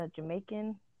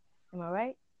Jamaican. Am I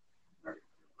right?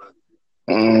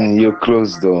 You're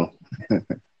close though.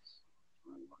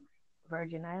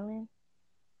 Virgin Island.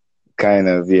 Kind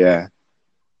of, yeah.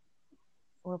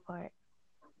 What part?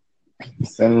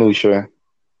 St. Lucia.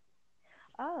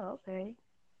 Oh, okay.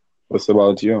 What's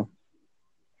about you?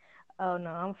 Oh no,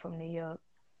 I'm from New York.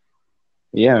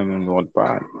 Yeah, I'm in what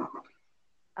part?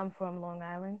 I'm from Long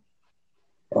Island.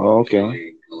 Oh,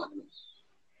 okay.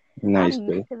 Nice I'm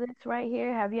new place. to this right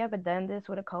here. Have you ever done this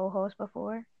with a co-host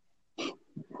before?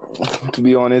 To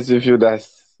be honest with you,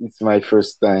 it's my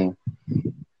first time.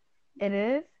 It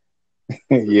is.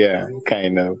 Yeah,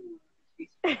 kind of.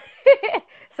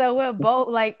 So we're both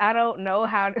like, I don't know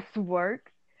how this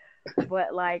works,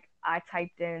 but like I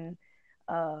typed in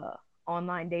uh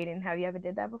online dating. Have you ever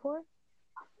did that before?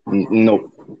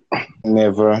 Nope,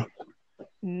 never.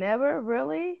 Never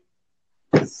really.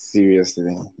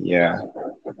 Seriously, yeah.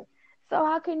 So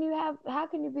how can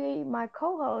you be my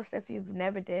co-host if you've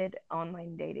never did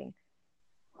online dating?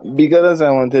 Because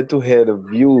I wanted to hear the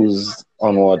views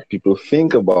on what people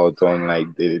think about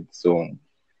online dating. So,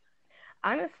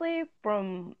 Honestly,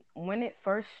 from when it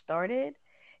first started,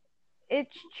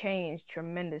 it's changed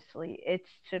tremendously. It's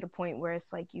to the point where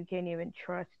it's like you can't even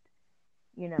trust,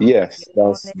 yes, getting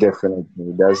on it.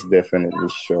 that's definitely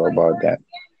sure about that.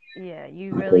 Yeah,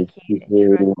 you really Because can't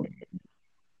trust it.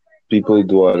 people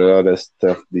do a lot of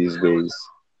stuff these days.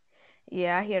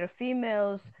 Yeah, I hear the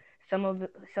females, some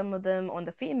of them on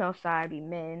the female side be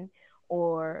men,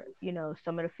 or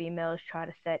some of the females try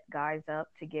to set guys up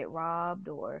to get robbed,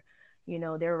 or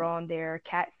they're on there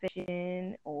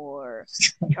catfishing, or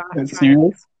trying to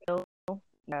Serious? steal.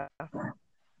 Yeah,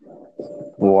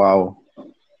 Wow.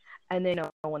 and then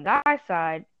on the guy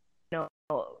side,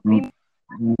 Mm, females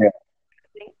yeah,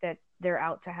 think that they're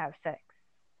out to have sex.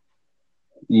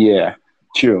 yeah,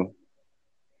 true,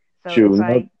 So true. it's Not,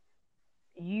 like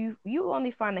you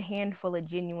only find a handful of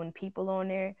genuine people on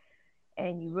there,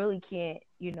 and you really can't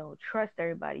trust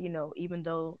everybody. Even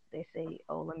though they say,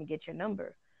 "Oh, let me get your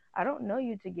number," I don't know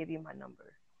you to give you my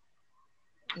number.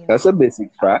 You that's a know, basic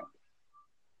fact.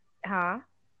 huh?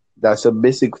 That's a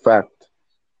basic fact.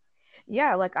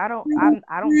 Yeah, like I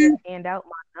don't just hand out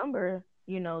my number,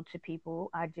 to people.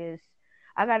 I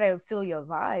gotta feel your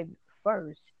vibe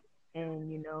first,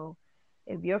 and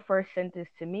if your first sentence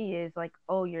to me is like,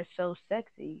 "Oh, you're so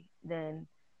sexy," then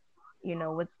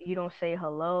what you don't say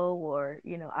hello, or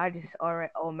I just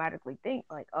already automatically think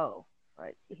like, oh,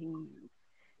 like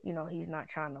he's not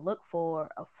trying to look for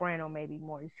a friend, or maybe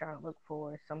more he's trying to look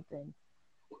for something,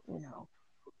 you know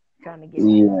trying to get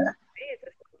me Yeah, fed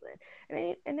or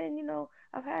something. And then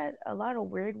I've had a lot of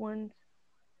weird ones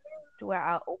to where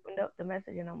I opened up the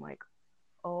message and I'm like,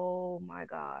 oh my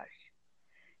gosh,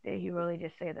 did he really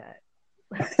just say that?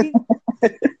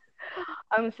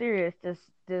 I'm serious.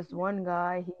 This one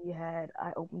guy,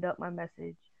 I opened up my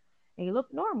message and he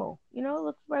looked normal,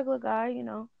 looked regular guy, and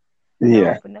I yeah.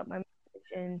 opened up my message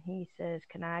and he says,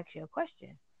 "Can I ask you a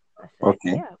question?" I said,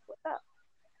 Okay. "Yeah, what's up?"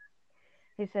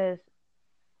 He says,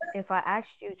 "If I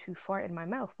asked you to fart in my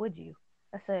mouth, would you?"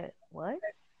 I said, "What?"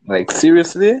 Like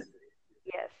seriously?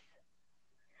 Yes.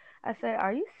 I said,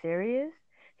 "Are you serious?"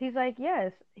 He's like,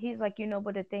 "Yes." He's like,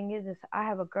 "But the thing is I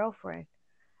have a girlfriend."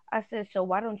 I said, "So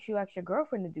why don't you ask your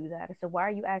girlfriend to do that?" I said, "Why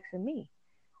are you asking me?"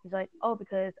 He's like, "Oh,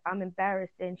 because I'm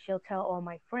embarrassed and she'll tell all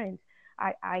my friends.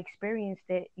 I experienced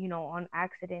it, on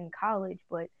accident in college,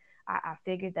 but I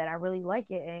figured that I really like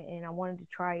it, and I wanted to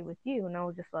try it with you." And I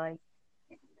was just like,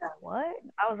 "What?"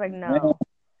 I was like, "No."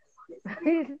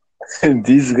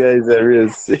 These guys are real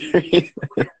serious.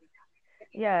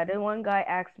 Yeah, the one guy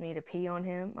asked me to pee on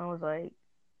him. I was like,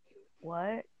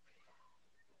 "What?"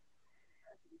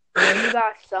 And then you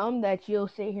got some that you'll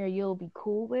sit here, you'll be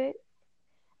cool with,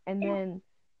 and then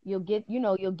you'll give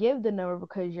the number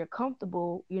because you're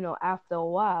comfortable, after a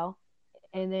while,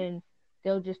 and then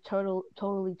they'll just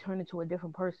totally turn into a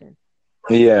different person.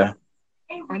 Yeah,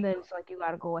 And then it's like you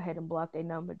got to go ahead and block their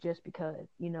number just because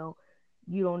you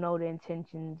don't know the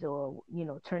intentions, or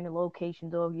turn the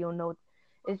locations off. You don't know.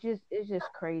 It's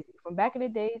just crazy. From back in the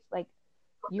days, like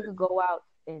you could go out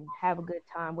and have a good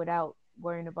time without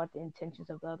worrying about the intentions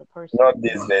of the other person. not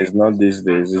these days, not these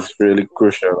days. It's really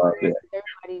crucial out there.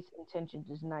 Everybody's intentions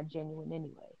is not genuine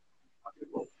anyway.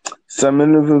 Some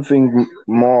people think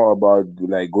more about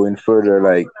like going further,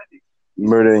 like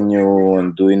murdering you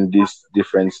and doing this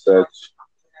different stuff.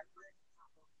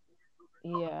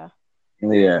 Yeah.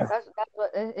 Yeah, That's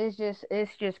what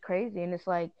it's just crazy, and it's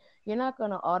like you're not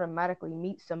gonna automatically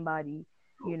meet somebody,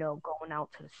 going out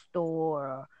to the store,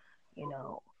 or you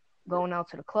know, going out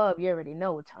to the club. You already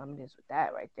know what time it is with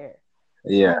that right there.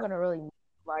 You're yeah, not gonna really meet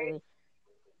somebody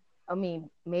I mean,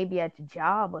 maybe at the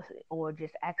job or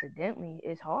just accidentally,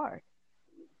 it's hard.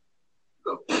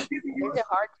 Is it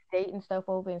hard to date and stuff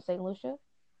over in St. Lucia?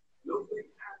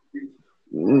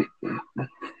 Mm,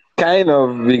 kind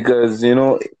of, because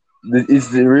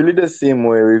it's really the same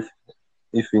way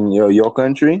if in your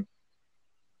country,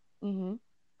 Mm-hmm.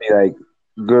 like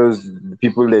girls,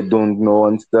 people that don't know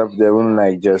and stuff, they won't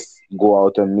like just go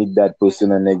out and meet that person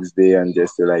the next day and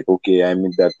just say like, okay, I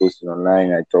meet that person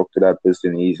online, I talk to that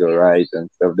person, he's alright and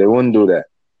stuff. They won't do that.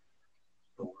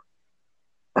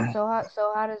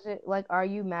 So how does it like? Are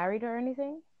you married or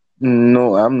anything?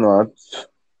 No, I'm not.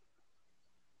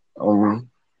 Um,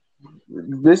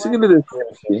 What? basically the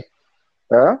same thing.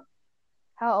 Huh?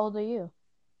 How old are you?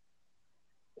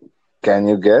 Can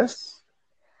you guess?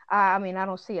 I mean, I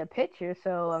don't see a picture,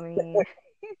 so I mean,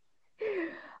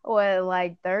 what,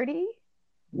 like 30?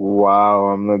 Wow,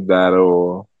 I'm not that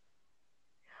old.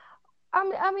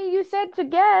 I mean, you said to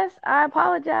guess. I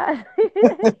apologize.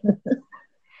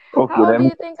 Okay, How old let do me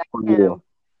you guess think for I you. am?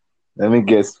 Let me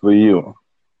guess for you.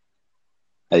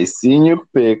 I seen you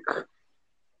pick.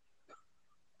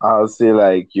 I'll say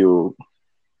like you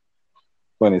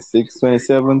 26,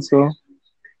 27, so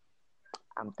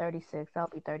I'm 36. I'll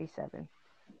be 37.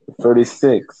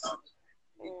 36.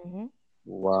 Hmm.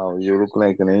 Wow, you look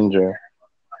like an angel.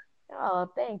 Oh,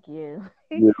 thank you.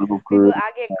 You look People, really.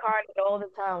 I get carded all the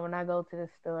time when I go to the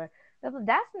store.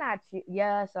 That's not you.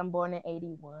 Yes, I'm born in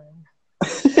 81.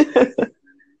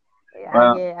 Yeah, I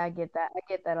Well, get, I get that. I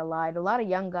get that a lot. A lot of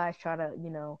young guys try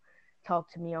to,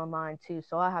 talk to me online too.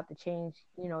 So I have to change,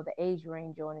 the age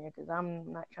range on it because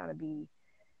I'm not trying to be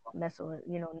messing with,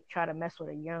 try to mess with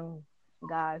a young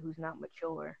guy who's not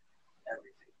mature.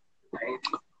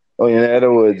 oh, in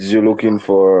other words, you're looking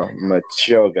for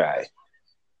mature guy.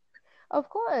 Of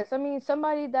course, I mean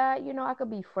somebody that I could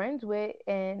be friends with,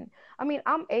 and I mean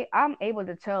I'm able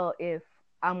to tell if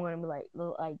I'm gonna be like,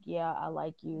 look, like, yeah, I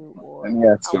like you, Let or me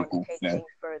ask I you a want to take question. things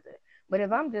further. But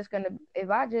if I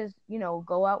just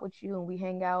go out with you and we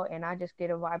hang out and I just get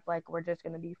a vibe like we're just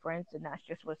gonna be friends, and that's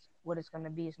just what it's gonna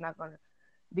be. It's not gonna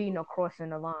be no crossing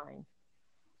the line,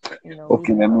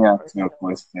 Okay, leaving let the me other ask you person a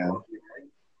question.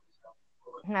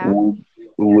 Huh?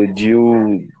 Would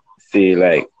you say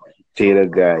like date a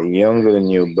guy younger than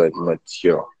you but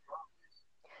mature?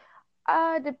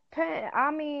 Depend.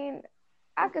 I mean,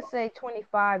 I could say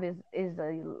 25 is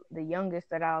the youngest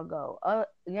that I'll go.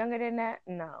 Younger than that,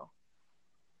 no.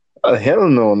 Hell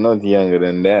no, not younger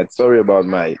than that. Sorry about I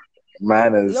my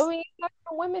manners. You mean, you got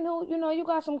some women who you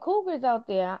got some cougars out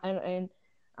there, and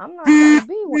I'm not trying to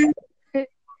be one.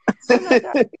 I'm not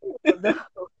trying to be one of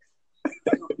those.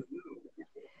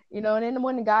 And then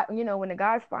when the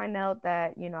guys find out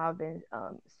that I've been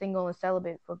single and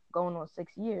celibate for going on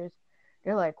 6 years,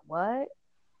 they're like, "What?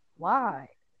 Why?"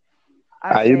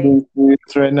 I Are you say, being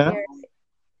serious right now? "Here,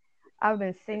 I've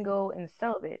been single and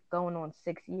celibate going on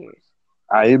 6 years."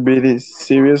 Are you being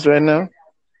serious right now?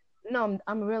 No,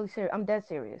 I'm really serious. I'm dead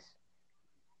serious.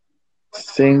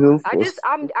 Single I for just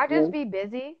I'm I just 6 years? be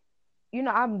busy.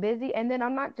 I'm busy, and then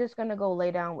I'm not just gonna go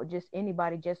lay down with just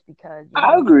anybody just because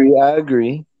I agree. I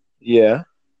agree. Yeah.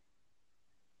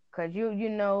 because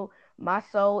my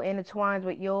soul intertwines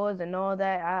with yours and all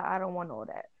that. I don't want all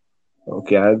that.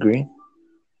 Okay, I agree.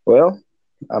 Well,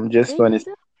 I'm just See, you 20,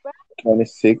 do, right?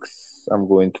 26. I'm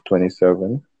going to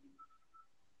 27.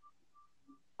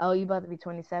 Oh, you about to be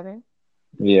 27?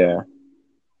 Yeah,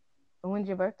 When's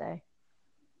your birthday?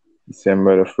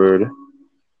 December the 3rd.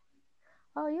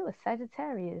 Oh, you a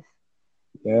Sagittarius.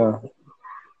 Yeah,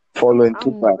 following I'm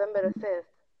Tupac. November the 5th,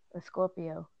 a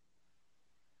Scorpio.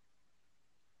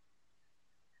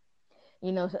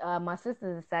 My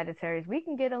sister's a Sagittarius. We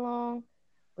can get along,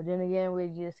 but then again, we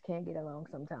just can't get along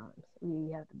sometimes.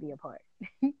 We have to be apart.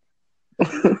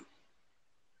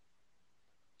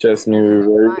 Just me, And we're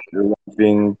my very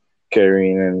loving,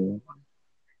 caring, and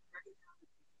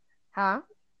huh?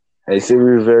 I say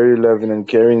we're very loving and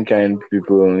caring kind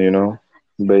people.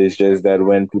 But it's just that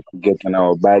when people get on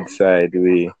our bad side,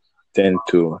 we tend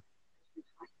to.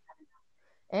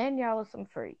 And y'all are some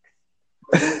freaks.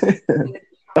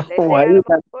 They say Why that you about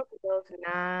got, Scorpios.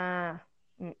 Nah.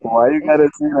 why Mm-mm. you It's gotta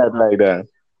just say that like that?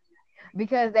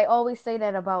 because they always say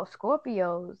that about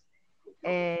Scorpios.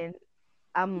 And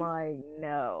I'm like,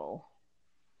 no.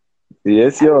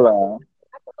 Yes, you're Everybody, lying.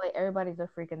 I feel like everybody's a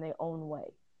freak in their own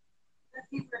way.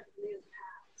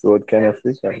 So what kind of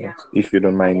fish are you? If you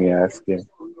don't mind me asking.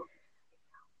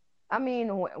 I mean,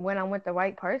 when I'm with the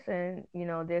right person,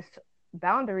 there's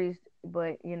boundaries,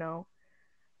 but,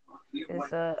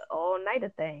 it's a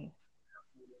all-nighter thing.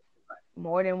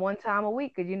 More than one time a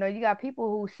week. Because, you got people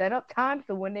who set up times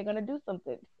for when they're going to do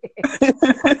something.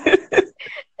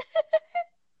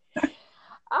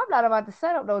 to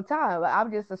set up no time.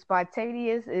 I'm just a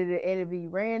spontaneous. It'll be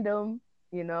random.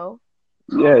 You know,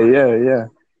 Yeah, yeah, yeah.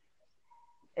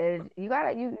 and you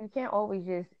can't always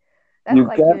just. That's You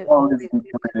like can't you always always be give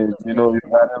doing people it. You know, you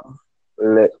attention. gotta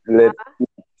let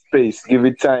space, give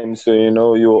it time. So you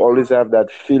know, you always have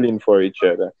that feeling for each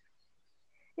other.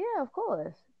 Yeah, of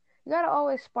course. You gotta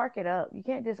always spark it up. You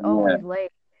can't just Yeah, always lay.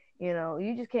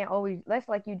 You just can't always. That's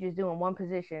like you just doing one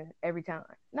position every time.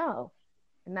 No,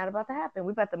 it's not about to happen.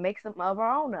 We about to make some of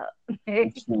our own up.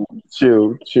 true,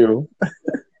 true, true.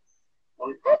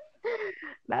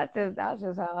 That's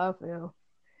just how I feel.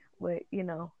 But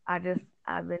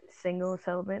I've been single,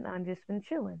 celibate, and I've just been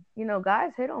chilling.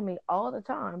 Guys hit on me all the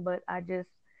time, but I just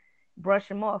brush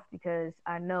them off because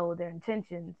I know their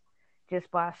intentions just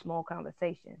by a small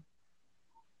conversation.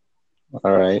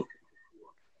 All right.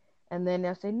 And then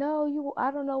they'll say, "No,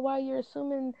 I don't know why you're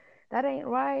assuming that ain't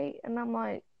right." And I'm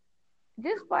like,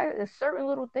 just by certain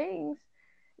little things,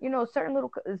 certain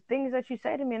little things that you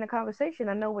say to me in a conversation,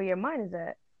 I know where your mind is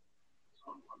at.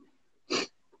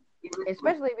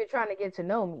 Especially if you're trying to get to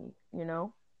know me.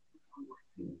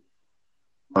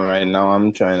 All right. Now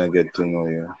I'm trying to get to know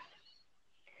you.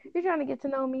 You're trying to get to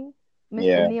know me, Mr.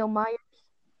 Yeah. Neil Myers.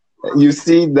 You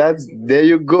see, that's there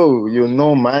you go. You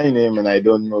know my name and I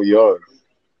don't know yours.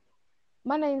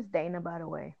 My name's Dana, by the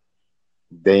way.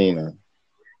 Dana.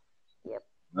 Yep.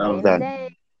 Love Dana that.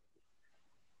 Day.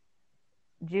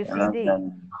 I Juicy love D.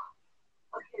 that.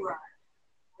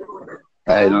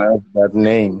 I Huh? love that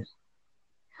name.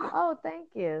 Oh, thank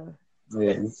you.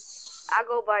 Yes. I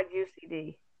go by Juicy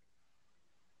D.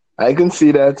 I can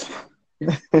see that.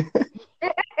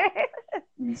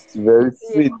 It's very Yeah.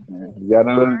 sweet. Man. You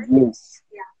gotta love this.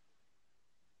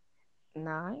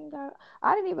 Nah, I ain't got.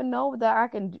 I didn't even know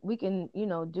that we can,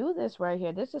 do this right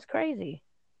here. This is crazy.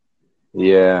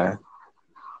 Yeah.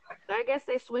 I guess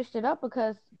they switched it up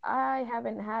because I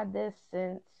haven't had this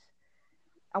since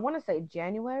I want to say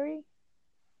January,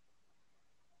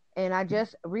 and I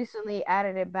just recently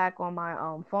added it back on my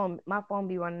phone. My phone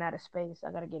be running out of space.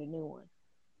 I gotta get a new one,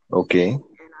 Okay.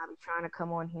 and I'll be trying to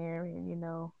come on here and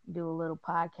do a little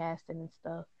podcasting and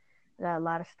stuff. I got a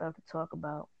lot of stuff to talk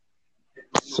about.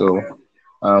 So,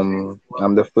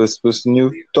 I'm the first person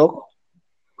you talk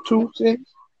to, say?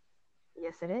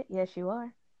 Yes, it is. Yes, you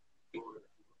are.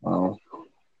 Oh,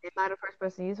 Am I the first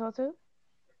person you talk to?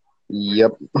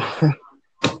 yep.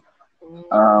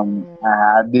 Mm,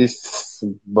 I had this,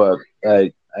 but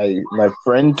my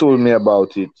friend told me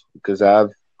about it because I have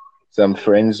some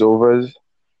friends over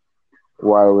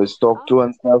who I always talk to oh,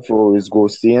 and stuff, who always go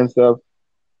see and stuff.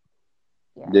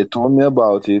 yeah. They told me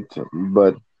about it,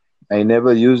 but I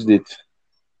never used it.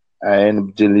 I ended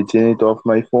up deleting it off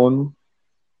my phone,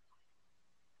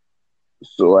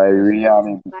 so I But you just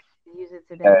re-added decided to use it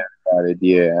today. it.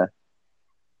 Yeah.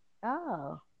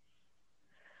 Oh,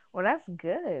 well, that's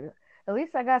good. At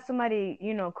least I got somebody,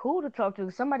 cool to talk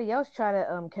to. Somebody else tried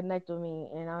to connect with me,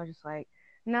 and I was just like,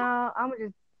 nah, I'm gonna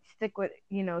just stick with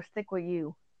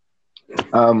you.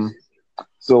 Um.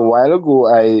 So a while ago,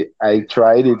 I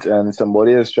tried it, and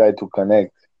somebody else tried to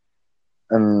connect,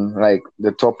 and like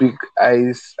the topic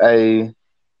I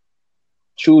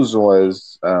choose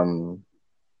was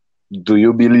do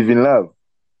you believe in love?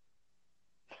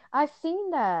 I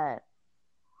seen that.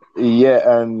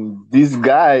 Yeah, and this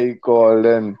guy called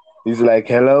and he's like,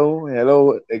 hello,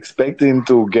 hello, expecting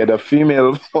to get a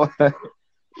female.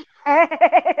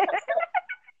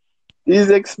 He's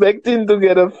expecting to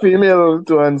get a female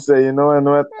to answer, and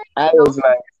what I was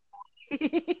like,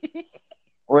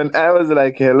 when I was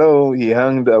like, hello, he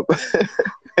hung up.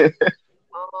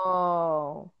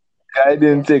 Oh, I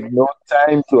didn't yes. take no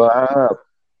time to hang up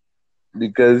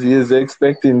because he is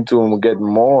expecting to get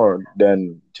more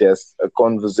than just a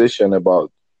conversation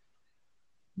about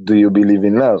do you believe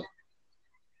in love?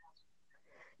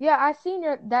 Yeah, I seen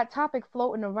that topic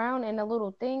floating around in a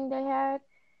little thing they had,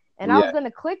 and I was Yeah,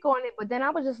 gonna click on it, but then I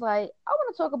was just like, I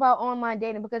want to talk about online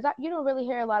dating because you don't really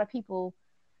hear a lot of people,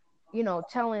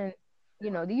 telling,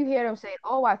 do you hear them saying,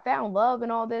 "Oh, I found love"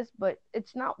 and all this, but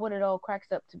it's not what it all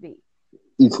cracks up to be.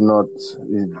 it's not.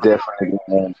 It's definitely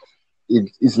not.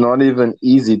 It's not even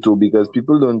easy to because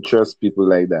people don't trust people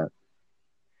like that.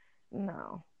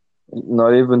 No.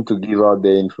 Not even to give out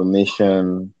their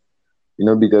information,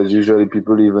 because usually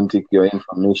people even take your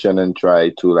information and try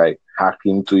to like hack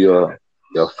into your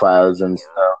files and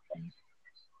stuff.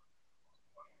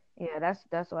 Yeah,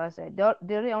 that's what I said. Do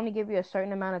they only give you a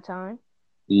certain amount of time?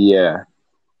 Yeah.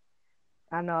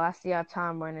 I know. I see our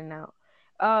time running out.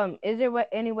 Is there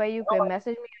any way you could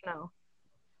message me or no?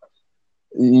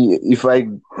 If I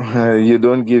you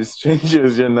don't give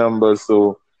strangers your number,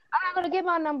 so I'm not gonna give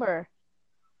my number.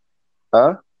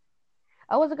 Huh?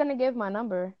 I wasn't gonna give my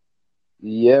number.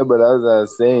 Yeah, but as I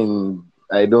was saying,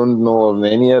 I don't know of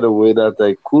any other way that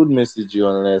I could message you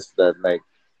unless that, like,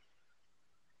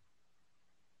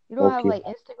 You don't have okay. like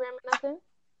Instagram or nothing?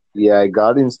 Yeah, I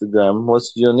got Instagram.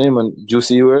 What's your name on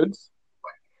Juicy Words?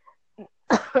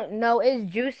 No,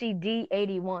 it's Juicy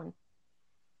D81.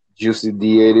 Juicy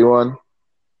D81.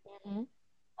 Hmm.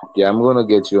 Yeah, I'm gonna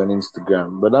get you on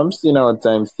Instagram. But I'm seeing our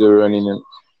time still running in.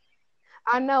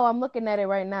 I know. I'm looking at it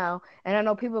right now, and I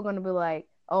know people are gonna be like,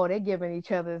 "Oh, they're giving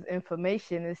each other's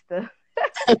information and stuff."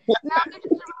 No, you're just a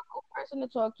real cool person to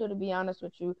talk to. To be honest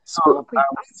with you, So I'm I'm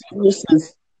a seeing this appreciator.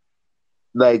 is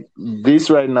like this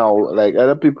right now. Like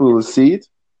other people will see it.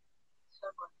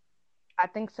 I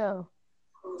think so.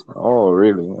 Oh,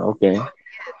 really? Okay.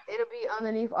 It'll be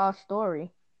underneath our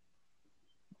story.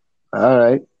 All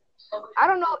right. I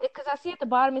don't know because I see at the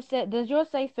bottom it said, "Does yours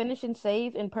say finish and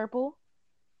save in purple?"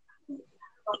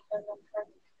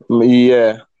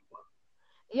 Yeah.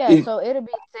 Yeah, It, so it'll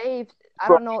be saved. I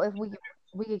don't know if we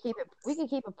could keep it. We could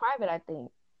keep it private. I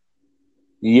think.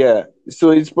 yeah.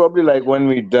 So it's probably like when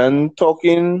we're done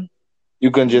talking,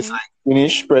 you can just Hmm. like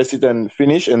finish, press it and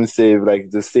finish and save,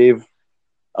 like to save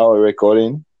our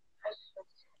recording.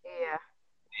 Yeah,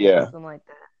 Yeah. something like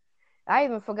that. I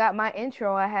even forgot my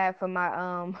intro I had for my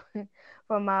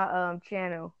for my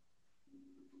channel.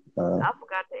 Uh, I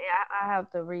forgot to. I have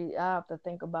to read. I have to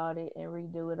think about it and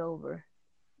redo it over.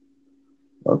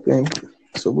 okay.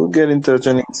 So we'll get in touch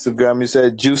on Instagram. You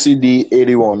said Juicy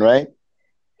D81, right?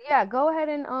 Yeah, go ahead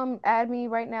and add me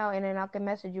right now, and then I can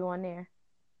message you on there.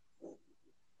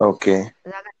 Okay.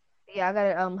 'Cause yeah, I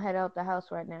gotta head out the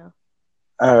house right now.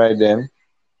 All right then.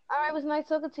 All right, it was nice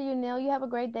talking to you, Neil. You have a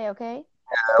great day. Okay.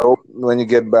 I hope when you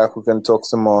get back we can talk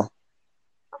some more.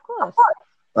 Of course.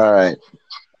 All right.